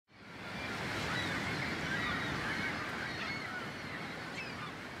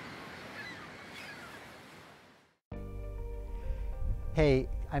Hey,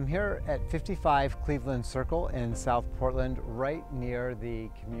 I'm here at 55 Cleveland Circle in South Portland, right near the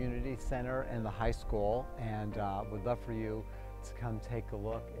community center and the high school, and would love for you to come take a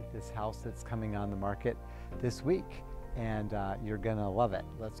look at this house that's coming on the market this week, and you're gonna love it.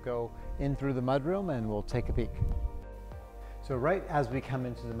 Let's go in through the mudroom and we'll take a peek. So right as we come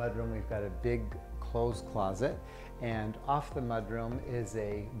into the mudroom, we've got a big clothes closet, and off the mudroom is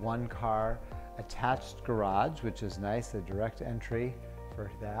a one-car attached garage, which is nice, a direct entry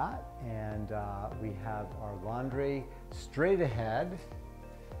for that. And we have our laundry straight ahead,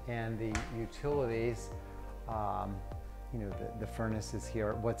 and the utilities, the furnace is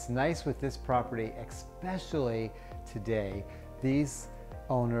here. What's nice with this property, especially today, these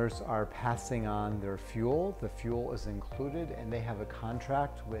owners are passing on their fuel. The fuel is included, and they have a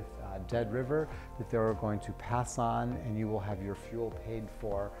contract with Dead River that they're going to pass on, and you will have your fuel paid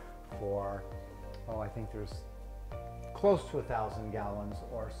for, I think there's close to 1,000 gallons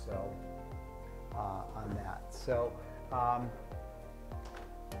or so on that. So,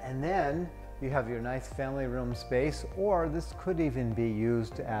 and then you have your nice family room space, or this could even be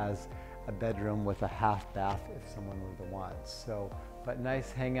used as a bedroom with a half bath if someone were to want. So, but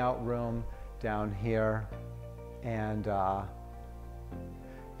nice hangout room down here, and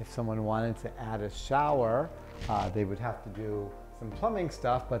if someone wanted to add a shower, they would have to do some plumbing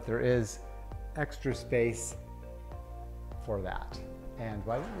stuff, but there is extra space for that. And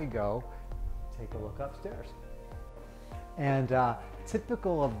why don't we go take a look upstairs? And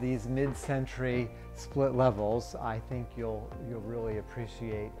typical of these mid-century split levels, I think you'll really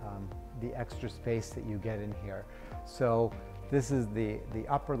appreciate the extra space that you get in here. So this is the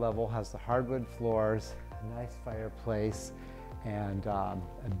upper level, has the hardwood floors, a nice fireplace, and a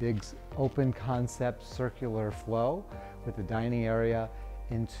big open concept circular flow with the dining area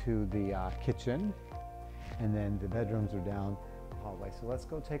into the kitchen, and then the bedrooms are down the hallway. So let's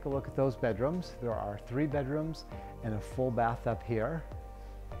go take a look at those bedrooms. There are 3 bedrooms and a full bath up here.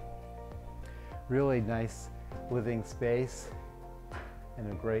 Really nice living space and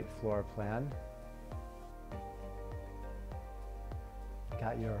a great floor plan.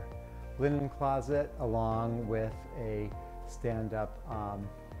 Got your linen closet along with a stand-up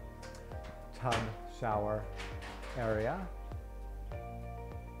tub shower area.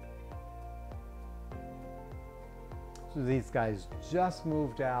 So these guys just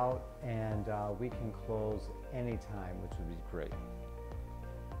moved out, and we can close anytime, which would be great.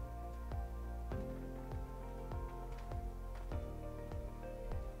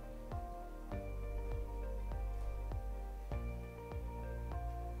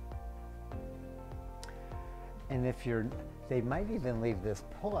 And if they might even leave this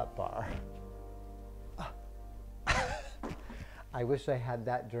pull-up bar. I wish I had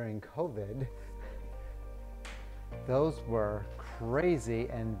that during COVID. Those were crazy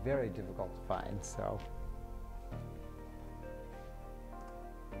and very difficult to find, so.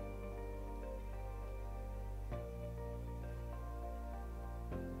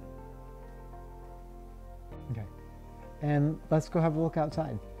 Okay, and let's go have a look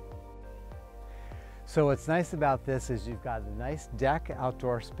outside. So what's nice about this is you've got a nice deck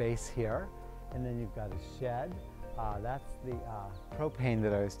outdoor space here, and then you've got a shed. That's the propane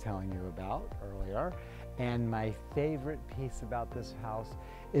that I was telling you about earlier. And my favorite piece about this house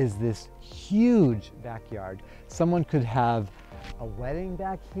is this huge backyard. Someone could have a wedding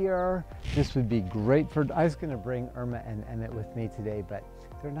back here. This would be great for, I was gonna bring Irma and Emmett with me today, but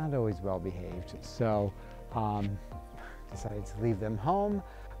they're not always well behaved. So decided to leave them home.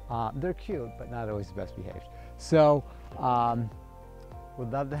 They're cute, but not always the best behaved. So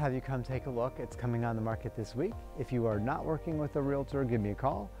would love to have you come take a look. It's coming on the market this week. If you are not working with a realtor, give me a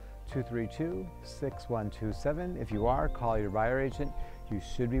call, 232-6127. If you are, call your buyer agent. You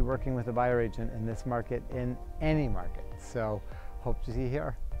should be working with a buyer agent in this market, in any market. So hope to see you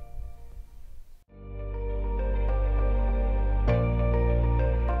here.